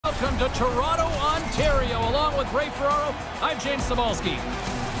welcome to Toronto, Ontario. Along with Ray Ferraro, I'm James Cybulski.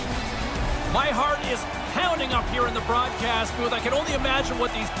 My heart is pounding up here in the broadcast booth. I can only imagine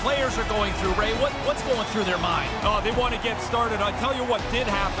what these players are going through, Ray. What's going through their mind? Oh, they want to get started. I tell you what did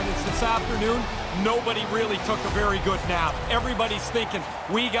happen is this afternoon, nobody really took a very good nap. Everybody's thinking,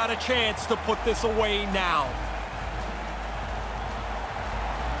 we got a chance to put this away now.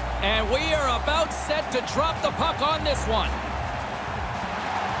 And we are about set to drop the puck on this one.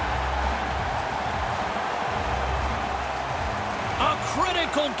 A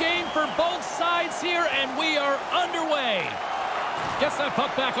critical game for both sides here, and we are underway. Gets that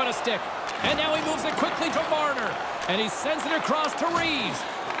puck back on a stick. And now he moves it quickly to Marner. And he sends it across to Reeves.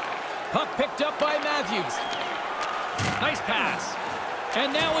 Puck picked up by Matthews. Nice pass.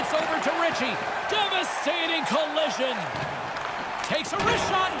 And now it's over to Ritchie. Devastating collision. Takes a wrist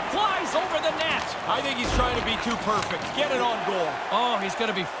shot and flies over the net. I think he's trying to be too perfect. Get it on goal. Oh, he's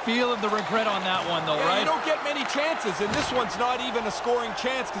going to be feeling the regret on that one, though, right? You don't get many chances, and this one's not even a scoring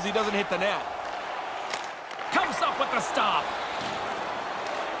chance because he doesn't hit the net. Comes up with the stop.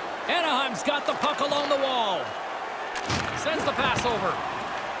 Anaheim's got the puck along the wall. Sends the pass over.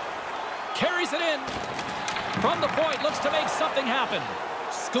 Carries it in. From the point, looks to make something happen.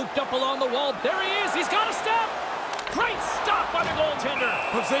 Scooped up along the wall. There he is. He's got a step. Great stop by the goaltender.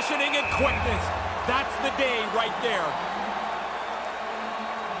 Positioning and quickness. That's the day right there.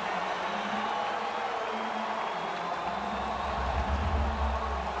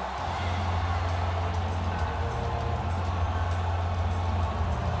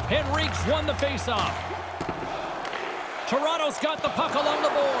 Henrique's won the faceoff. Toronto's got the puck along the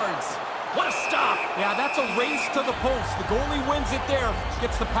boards. What a stop. Yeah, that's a race to the post. The goalie wins it there.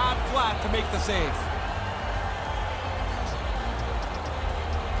 Gets the pad flat to make the save.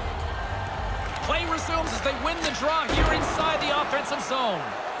 Play resumes as they win the draw here inside the offensive zone.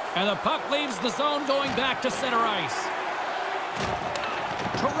 And the puck leaves the zone going back to center ice.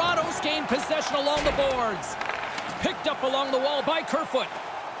 Toronto's gained possession along the boards. Picked up along the wall by Kerfoot.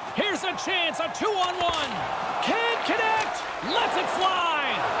 Here's a chance, a 2-on-1. Can't connect. Lets it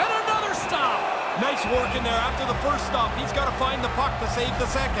fly. And another stop. Nice work in there. After the first stop, he's got to find the puck to save the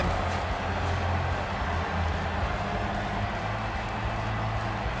second.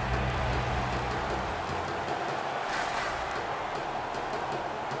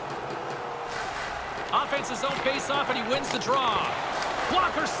 Offensive zone face-off, and he wins the draw.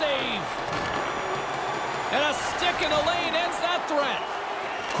 Blocker save. And a stick in the lane ends that threat.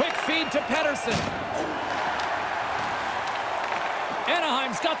 Quick feed to Pettersson.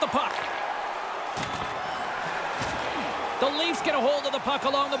 Anaheim's got the puck. The Leafs get a hold of the puck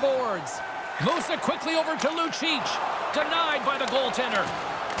along the boards. Moves it quickly over to Lucic. Denied by the goaltender.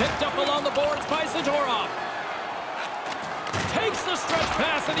 Picked up along the boards by Zadorov. Takes the stretch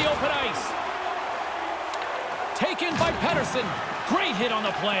pass in the open ice. Taken by Pettersson. Great hit on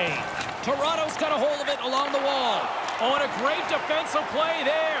the play. Toronto's got a hold of it along the wall. Oh, and a great defensive play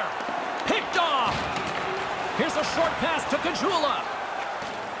there. Picked off. Here's a short pass to Kajula.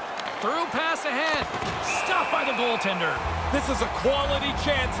 Through pass ahead. Stopped by the goaltender. This is a quality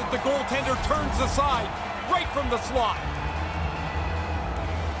chance that the goaltender turns aside right from the slot.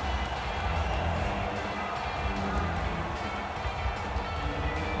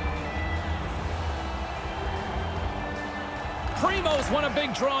 Primo's won a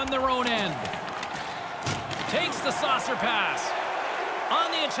big draw on their own end. Takes the saucer pass.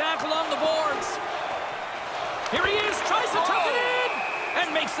 On the attack along the boards. Here he is, tries to tuck it in,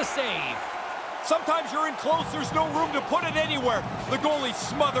 and makes the save. Sometimes you're in close, there's no room to put it anywhere. The goalie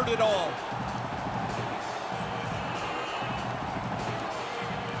smothered it all.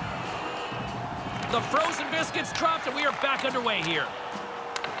 The frozen biscuits dropped, and we are back underway here.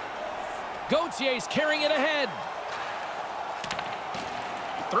 Gautier's carrying it ahead.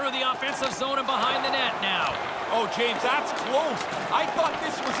 Through the offensive zone and behind the net now. Oh, James, that's close. I thought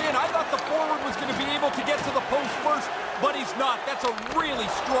this was in. I thought the forward was going to be able to get to the post first, but he's not. That's a really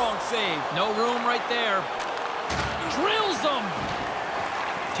strong save. No room right there. Drills him.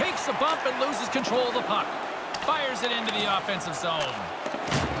 Takes a bump and loses control of the puck. Fires it into the offensive zone.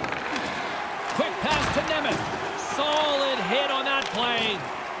 Quick pass to Nemeth. Solid hit on that play.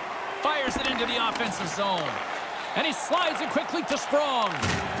 Fires it into the offensive zone. And he slides it quickly to Sprong.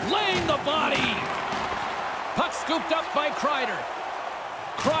 Laying the body. Puck scooped up by Kreider.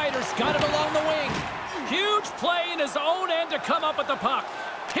 Kreider's got it along the wing. Huge play in his own end to come up with the puck.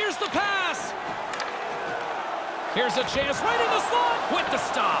 Here's the pass. Here's a chance right in the slot with the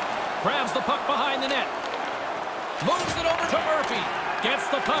stop. Grabs the puck behind the net. Moves it over to Murphy.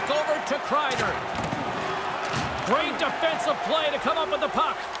 Gets the puck over to Kreider. Great defensive play to come up with the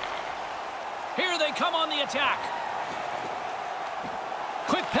puck. the attack.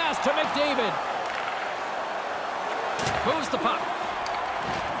 Quick pass to McDavid. Moves the puck.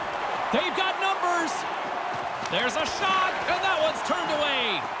 They've got numbers. There's a shot, and that one's turned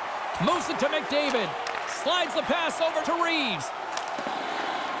away. Moves it to McDavid. Slides the pass over to Reeves.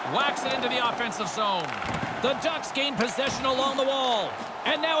 Whacks it into the offensive zone. The Ducks gain possession along the wall.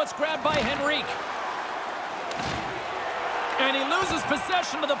 And now it's grabbed by Henrique. And he loses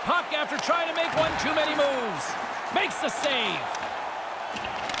possession of the puck after trying to make one too many moves. Makes the save.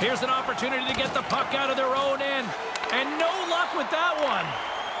 Here's an opportunity to get the puck out of their own end. And no luck with that one.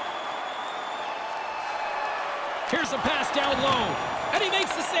 Here's a pass down low. And he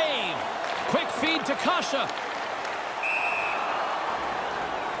makes the save. Quick feed to Kasha.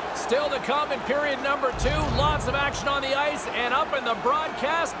 Still to come in period number 2. Lots of action on the ice. And up in the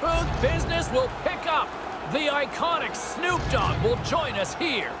broadcast booth, business will pick up. The iconic Snoop Dogg will join us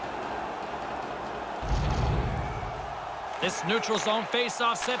here. This neutral zone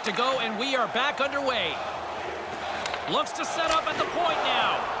face-off set to go, and we are back underway. Looks to set up at the point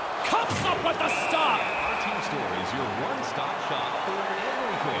now. Comes up with the stop. Our team store is your one-stop shop for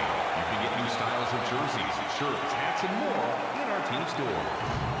everything. You can get new styles of jerseys, shirts, hats, and more in our team store.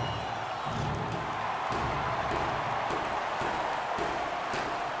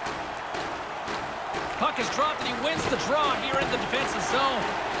 Puck is dropped, and he wins the draw here in the defensive zone.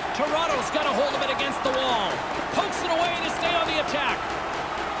 Toronto's got a hold of it against the wall. Pokes it away to stay on the attack.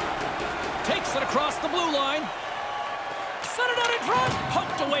 Takes it across the blue line. Set it out in front.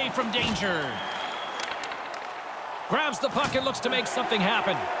 Poked away from danger. Grabs the puck and looks to make something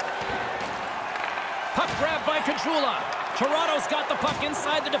happen. Puck grabbed by Kajula. Toronto's got the puck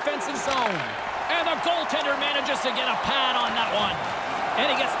inside the defensive zone. And the goaltender manages to get a pad on that one. And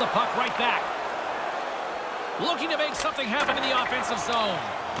he gets the puck right back. Looking to make something happen in the offensive zone.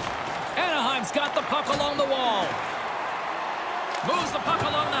 Anaheim's got the puck along the wall. Moves the puck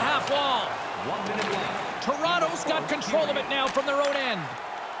along the half wall. 1 minute left. Toronto's got control of it now from their own end.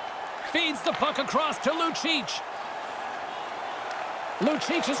 Feeds the puck across to Lucic.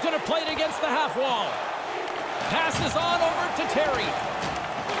 Lucic is going to play it against the half wall. Passes on over to Terry.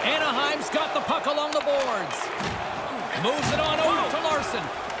 Anaheim's got the puck along the boards. Moves it on over to Larson.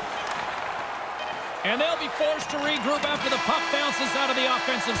 And they'll be forced to regroup after the puck bounces out of the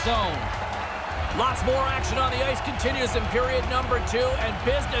offensive zone. Lots more action on the ice continues in period number 2, and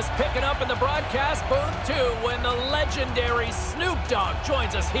business picking up in the broadcast booth too when the legendary Snoop Dogg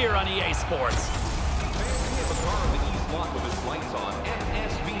joins us here on EA Sports. Fancy the car in the east lot with its lights on.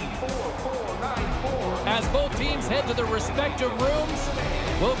 NSV4494. As both teams head to their respective rooms,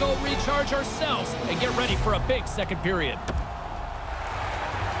 we'll go recharge ourselves and get ready for a big second period.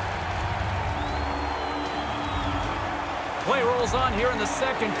 Play rolls on here in the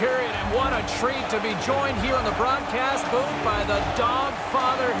second period, and what a treat to be joined here in the broadcast booth by the Dog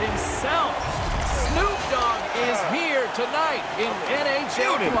Father himself. Snoop Dogg is here tonight in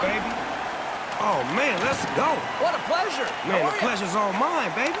NHL. Baby. Oh, man, let's go. What a pleasure. Man, the pleasure's all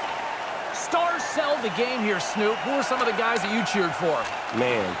mine, baby. Stars sell the game here, Snoop. Who are some of the guys that you cheered for?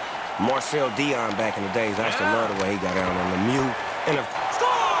 Man, Marcel Dion back in the days. I used to love the way he got out on the mute. And the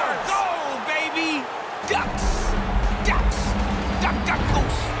Scores! Goal, baby! Ducks! Ducks! Duck, duck,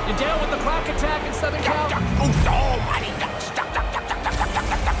 goose! You down with the clock attack in Southern Cal? Duck, duck, goose! Almighty ducks! Duck, duck, duck, duck, duck, duck, duck,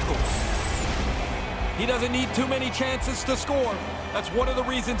 duck, duck, goose! He doesn't need too many chances to score. That's one of the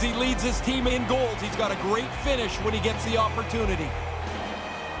reasons he leads his team in goals. He's got a great finish when he gets the opportunity.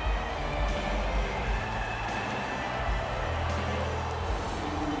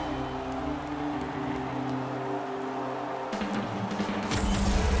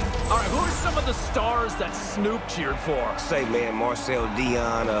 All right, who are some of the stars that Snoop cheered for? Say, man, Marcel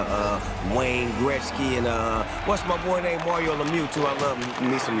Dion, Wayne Gretzky, and what's my boy named Mario Lemieux, too. I love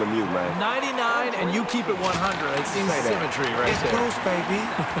me some Lemieux, man. 99, and you keep it 100. It seems symmetry right it's there. close, baby.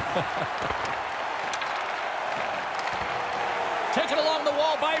 Taken along the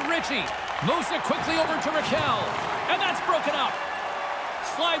wall by Richie. Moves it quickly over to Raquel. And that's broken up.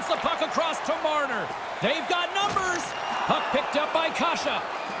 Slides the puck across to Marner. They've got numbers. Puck picked up by Kasha.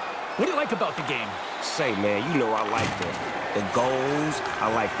 What do you like about the game? Say, man, you know I like the goals,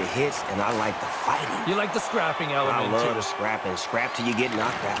 I like the hits, and I like the fighting. You like the scrapping element, I love too. the scrapping. Scrap till you get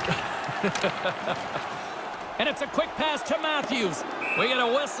knocked out. And it's a quick pass to Matthews. We get a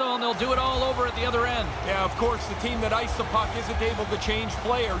whistle, and they'll do it all over at the other end. Yeah, of course, the team that iced the puck isn't able to change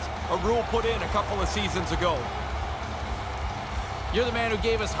players, a rule put in a couple of seasons ago. You're the man who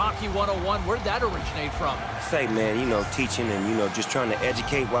gave us Hockey 101. Where'd that originate from? Say, man, you know, teaching and, you know, just trying to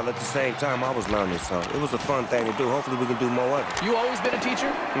educate while at the same time I was learning. So it was a fun thing to do. Hopefully we can do more of it. You always been a teacher?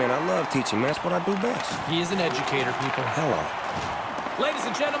 Man, I love teaching, man. That's what I do best. He is an educator, people. Hello. Ladies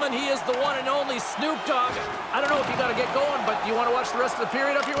and gentlemen, he is the one and only Snoop Dogg. I don't know if you got to get going, but do you want to watch the rest of the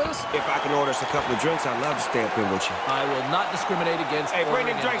period up here with us? If I can order us a couple of drinks, I'd love to stay up here with you. I will not discriminate against. Hey,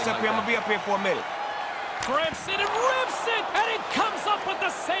 bring them drinks up here. I'm going to be up here for a minute. Grips it and rips it, and it comes up with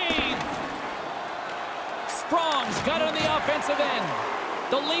the save. Sprong's got it on the offensive end.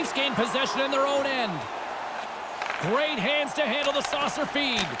 The Leafs gain possession in their own end. Great hands to handle the saucer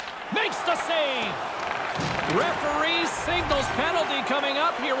feed. Makes the save. Referee signals penalty coming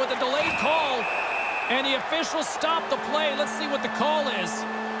up here with a delayed call. And the officials stop the play. Let's see what the call is.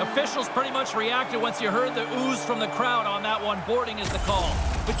 Officials pretty much reacted once you heard the ooze from the crowd on that one. Boarding is the call.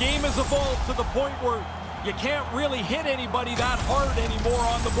 The game has evolved to the point where you can't really hit anybody that hard anymore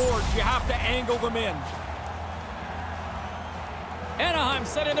on the boards. You have to angle them in. Anaheim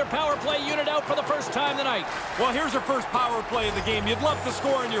sending their power play unit out for the first time tonight. Well, here's your first power play of the game. You'd love to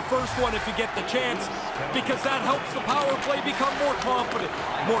score in your first one if you get the chance, because that helps the power play become more confident.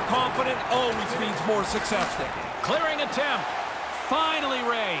 More confident always means more successful. Clearing attempt. Finally,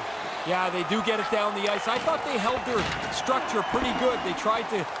 Ray. Yeah, they do get it down the ice. I thought they held their structure pretty good. They tried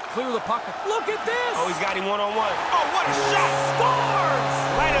to clear the puck. Look at this! Oh, he's got him one-on-one. Oh, what a shot! Scores!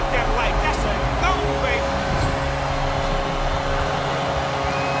 Light up that light. That's a goal, baby.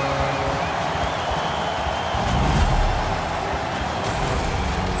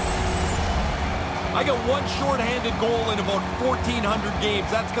 I got one short-handed goal in about 1,400 games.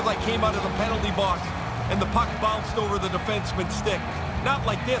 That's because I came out of the penalty box and the puck bounced over the defenseman's stick. Not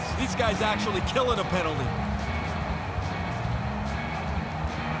like this. These guys actually killing a penalty.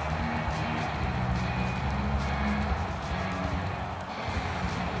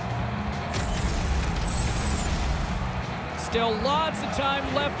 Still lots of time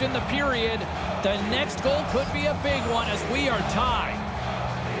left in the period. The next goal could be a big one as we are tied.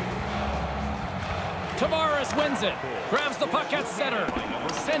 Tavares wins it. Grabs the puck at center.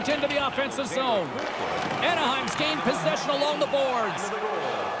 Sent into the offensive zone. Anaheim's gained possession along the boards.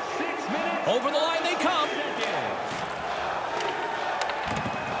 Over the line they come.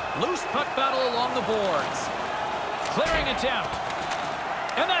 Loose puck battle along the boards. Clearing attempt.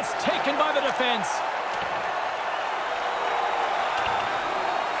 And that's taken by the defense.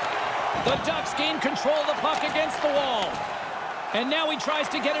 The Ducks gain control of the puck against the wall. And now he tries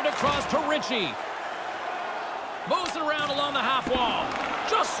to get it across to Ritchie. Moves it around along the half wall.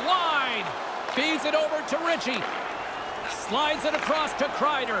 Just slide. Feeds it over to Ritchie. Slides it across to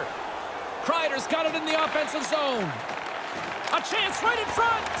Kreider. Kreider's got it in the offensive zone. A chance right in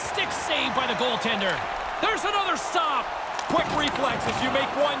front. Stick saved by the goaltender. There's another stop. Quick reflexes. You make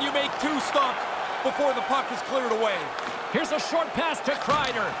one, you make two stops before the puck is cleared away. Here's a short pass to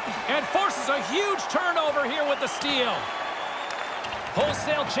Kreider. And forces a huge turnover here with the steal.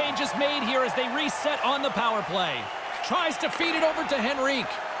 Wholesale changes made here as they reset on the power play. Tries to feed it over to Henrique.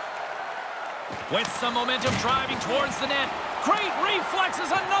 With some momentum driving towards the net. Great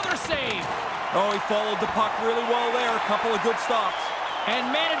reflexes, another save. Oh, he followed the puck really well there. A couple of good stops. And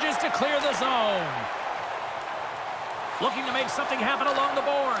manages to clear the zone. Looking to make something happen along the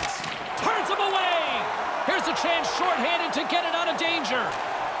boards. Turns him away. Here's a chance shorthanded to get it out of danger.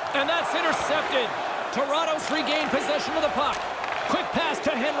 And that's intercepted. Toronto's regained possession of the puck. Quick pass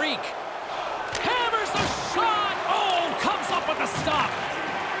to Henrique. Hammers the shot. Oh, comes up with a stop.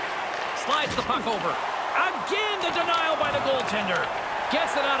 Slides the puck over. Again, the denial by the goaltender.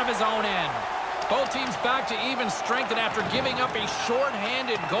 Gets it out of his own end. Both teams back to even strength, and after giving up a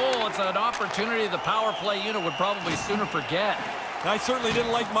short-handed goal, it's an opportunity the power play unit would probably sooner forget. I certainly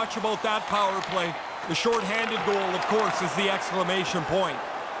didn't like much about that power play. The short-handed goal, of course, is the exclamation point.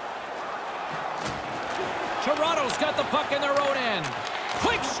 Toronto's got the puck in their own end.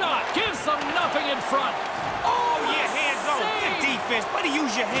 Quick shot, gives them nothing in front. Oh, yeah, hands on. Good defense. Way to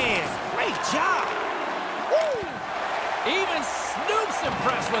use your hands. Great job. Woo! Even Snoop's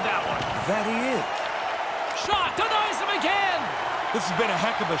impressed with that one. That he is. Shot, denies him again. This has been a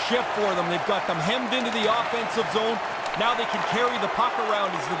heck of a shift for them. They've got them hemmed into the offensive zone. Now they can carry the puck around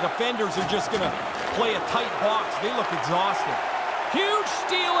as the defenders are just going to play a tight box. They look exhausted. Huge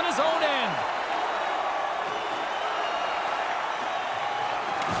steal in his own end.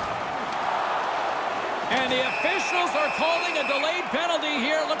 And the officials are calling a delayed penalty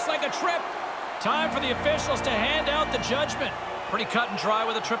here. Looks like a trip. Time for the officials to hand out the judgment. Pretty cut and dry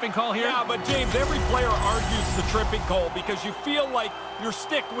with a tripping call here. Yeah, but James, every player argues the tripping call because you feel like your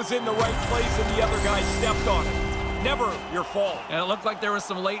stick was in the right place and the other guy stepped on it. never your fault. And it looked like there was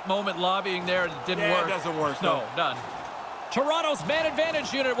some late moment lobbying there that didn't work. It doesn't work. No, none. Toronto's man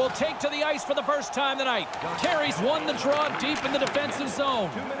advantage unit will take to the ice for the first time tonight. Terry's won the draw deep in the defensive zone.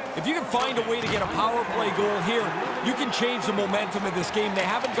 If you can find a way to get a power play goal here, you can change the momentum of this game. They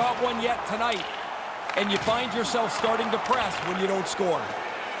haven't got one yet tonight, and you find yourself starting to press when you don't score.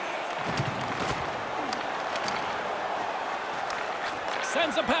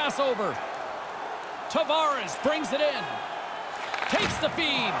 Sends a pass over. Tavares brings it in. Takes the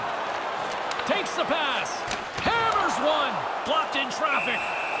feed. Takes the pass. Hammers one. Blocked in traffic.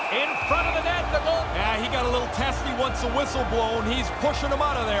 In front of the net, the goal. Yeah, he got a little testy once the whistle blown. He's pushing him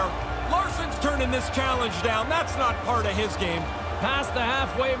out of there. Larson's turning this challenge down. That's not part of his game. Past the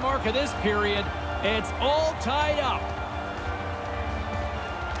halfway mark of this period, it's all tied up.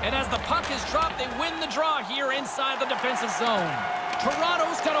 And as the puck is dropped, they win the draw here inside the defensive zone.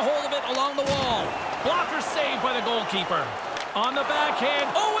 Toronto's got a hold of it along the wall. Blocker saved by the goalkeeper. On the backhand.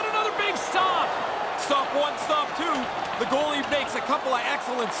 Oh, and another big stop. Stop one, stop two. The goalie makes a couple of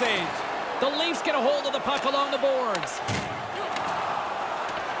excellent saves. The Leafs get a hold of the puck along the boards.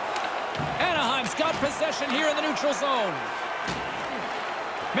 Anaheim's got possession here in the neutral zone.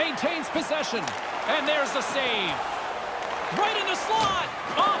 Maintains possession. And there's the save. Right in the slot.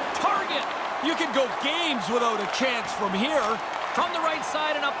 Off target. You can go games without a chance from here. From the right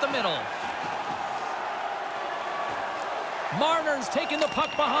side and up the middle. Marner's taking the puck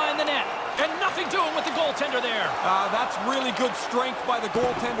behind the net. And nothing doing with the goaltender there. That's really good strength by the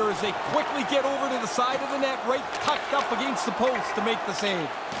goaltender as they quickly get over to the side of the net, right tucked up against the post to make the save.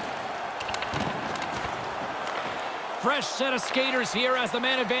 Fresh set of skaters here as the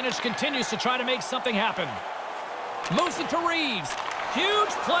man advantage continues to try to make something happen. Moves it to Reeves.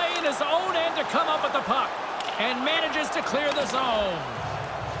 Huge play in his own end to come up with the puck. And manages to clear the zone.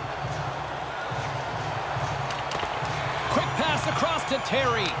 Quick pass across to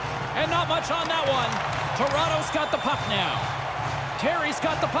Terry. And not much on that one. Toronto's got the puck now. Terry's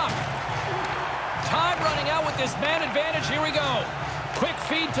got the puck. Time running out with this man advantage. Here we go. Quick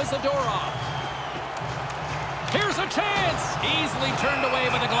feed to Zadorov. Here's a chance. Easily turned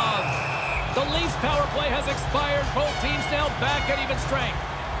away by the glove. The Leafs power play has expired. Both teams now back at even strength.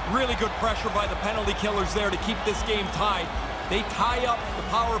 Really good pressure by the penalty killers there to keep this game tied. They tie up the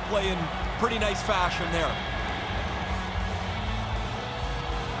power play in pretty nice fashion there.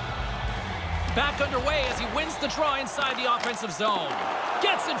 Back underway as he wins the draw inside the offensive zone.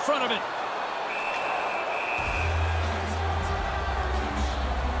 Gets in front of it.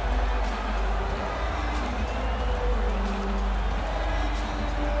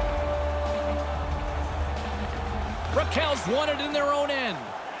 Raquel's won it in their own end.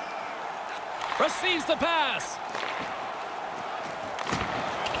 Receives the pass.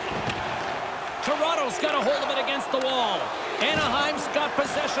 Toronto's got a hold of it against the wall. Anaheim's got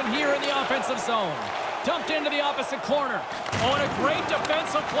possession here in the offensive zone. Dumped into the opposite corner. Oh, and a great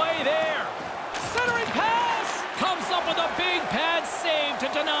defensive play there. Centering pass. Comes up with a big pad save to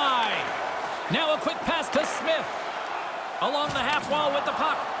deny. Now a quick pass to Smith. Along the half wall with the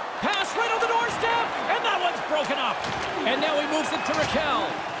puck. Pass right on the doorstep. And that one's broken up. And now he moves it to Raquel.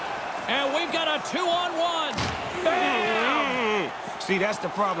 And we've got a 2-on-1. Bam! See, that's the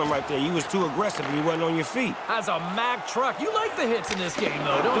problem right there. You was too aggressive and you wasn't on your feet. As a Mack truck. You like the hits in this game,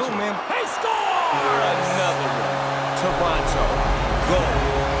 though, don't you? man. Hey, score! Another one. Toronto. Go.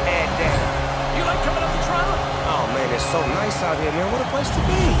 Add down. You like coming up to Toronto? Oh, man, it's so nice out here, man. What a place to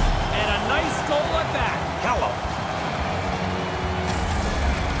be. And a nice goal at that. Hello.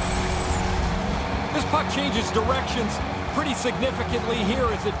 This puck changes directions pretty significantly here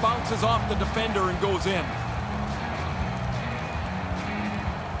as it bounces off the defender and goes in.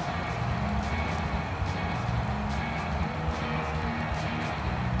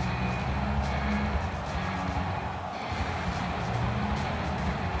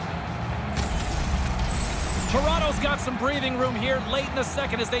 Toronto's got some breathing room here late in the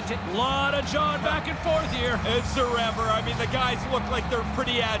second as they take a lot of jawing back and forth here. It's forever. I mean, the guys look like they're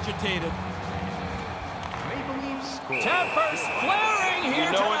pretty agitated. Tempers flaring here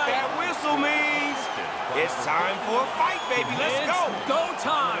You know what tonight. that whistle means? It's time for a fight, baby. Let's It's go. go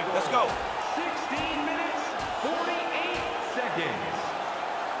time. Let's go. 16 minutes, 48 seconds.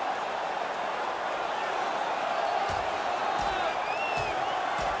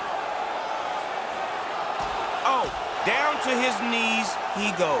 Oh, down to his knees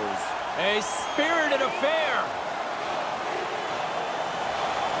he goes. A spirited affair.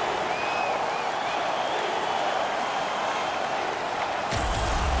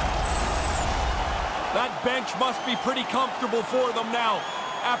 That bench must be pretty comfortable for them now.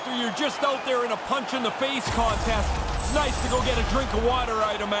 After you're just out there in a punch-in-the-face contest, it's nice to go get a drink of water,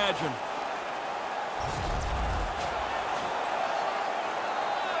 I'd imagine.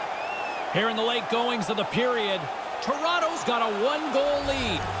 Here in the late goings of the period, Toronto's got a 1-goal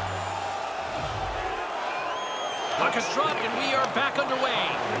lead. Puck is dropped, and we are back underway.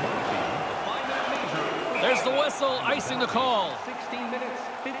 There's the whistle, icing the call. 16 minutes,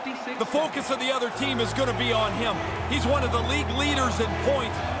 56. The focus of the other team is going to be on him. He's one of the league leaders in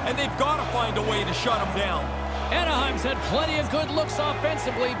points, and they've got to find a way to shut him down. Anaheim's had plenty of good looks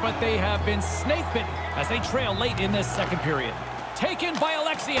offensively, but they have been snake-bitten as they trail late in this second period. Taken by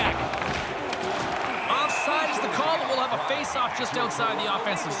Alexiak. Offside is the call, and we'll have a face-off just outside the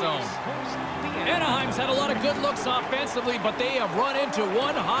offensive zone. Anaheim's had a lot of good looks offensively, but they have run into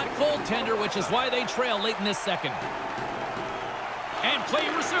one hot goaltender, which is why they trail late in this second. And play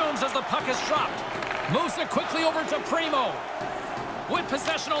resumes as the puck is dropped. Moves it quickly over to Primo. With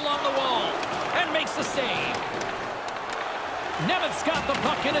possession along the wall. And makes the save. Nemeth's got the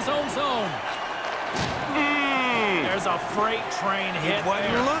puck in his own zone. There's a freight train hit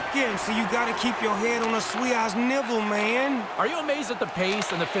there. Looking, so you got to keep your head on a sweet-ass nibble, man. Are you amazed at the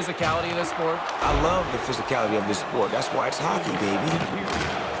pace and the physicality of this sport? I love the physicality of this sport. That's why it's hockey, baby.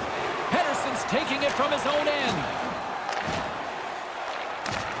 Henderson's taking it from his own end.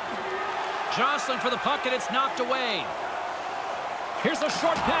 Jostling for the puck, and it's knocked away. Here's a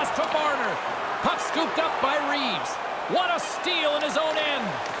short pass to Marner. Puck scooped up by Reeves. What a steal in his own end.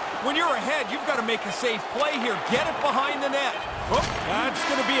 When you're ahead, you've got to make a safe play here. Get it behind the net. Oh, that's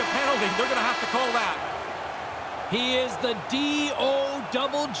going to be a penalty. They're going to have to call that. He is the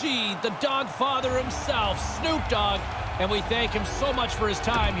D-O-double-G, the dog father himself, Snoop Dogg. And we thank him so much for his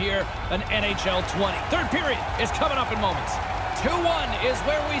time here on NHL 20. Third period is coming up in moments. 2-1 is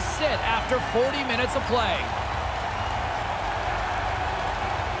where we sit after 40 minutes of play.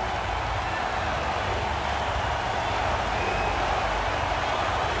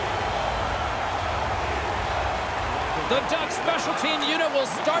 The Ducks special team unit will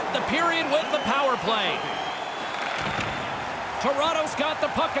start the period with the power play. Toronto's got the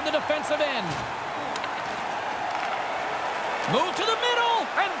puck in the defensive end. Move to the middle,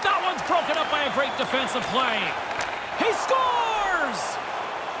 and that one's broken up by a great defensive play. He scores!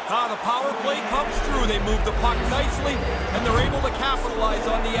 The power play comes through. They move the puck nicely, and they're able to capitalize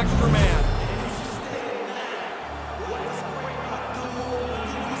on the extra man.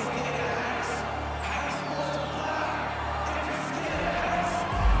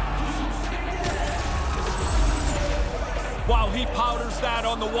 Wow, he powders that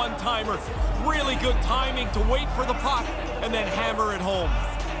on the one-timer. Really good timing to wait for the puck and then hammer it home.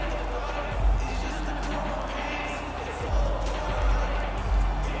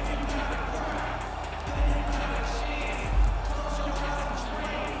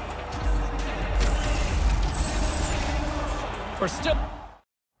 We're still...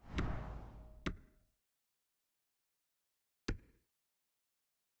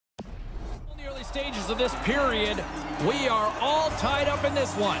 in the early stages of this period, we are all tied up in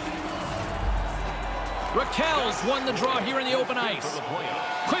this one. Raquel's won the draw here in the open ice.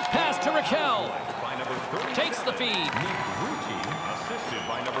 Quick pass to Raquel. Takes the feed.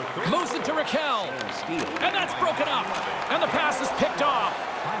 Moves it to Raquel. And that's broken up. And the pass is picked off.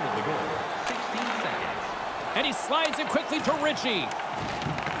 And he slides it quickly to Ritchie.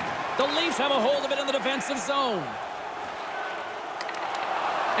 The Leafs have a hold of it in the defensive zone.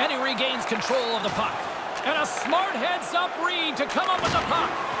 And he regains control of the puck. And a smart heads-up read to come up with the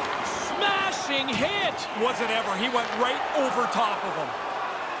puck. Smashing hit. Was it ever? He went right over top of him.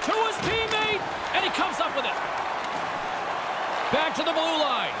 To his teammate. And he comes up with it. Back to the blue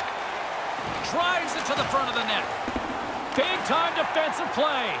line. Drives it to the front of the net. Big-time defensive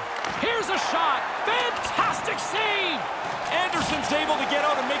play. Here's a shot. Fantastic save. Anderson's able to get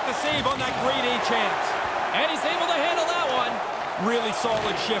out and make the save on that grade A chance. And he's able to handle that one. Really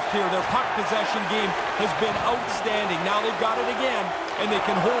solid shift here. Their puck possession game has been outstanding. Now they've got it again, and they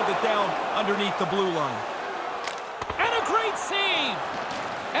can hold it down underneath the blue line. And a great save.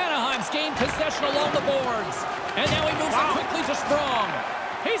 Anaheim's gained possession along the boards. And now he moves it quickly to Sprong.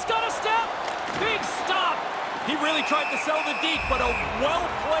 He's got a step. Big stop. He really tried to sell the deep, but a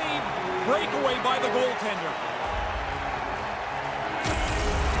well-played breakaway by the goaltender.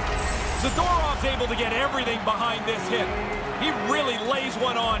 Zadorov's able to get everything behind this hit. He really lays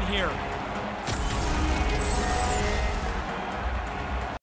one on here.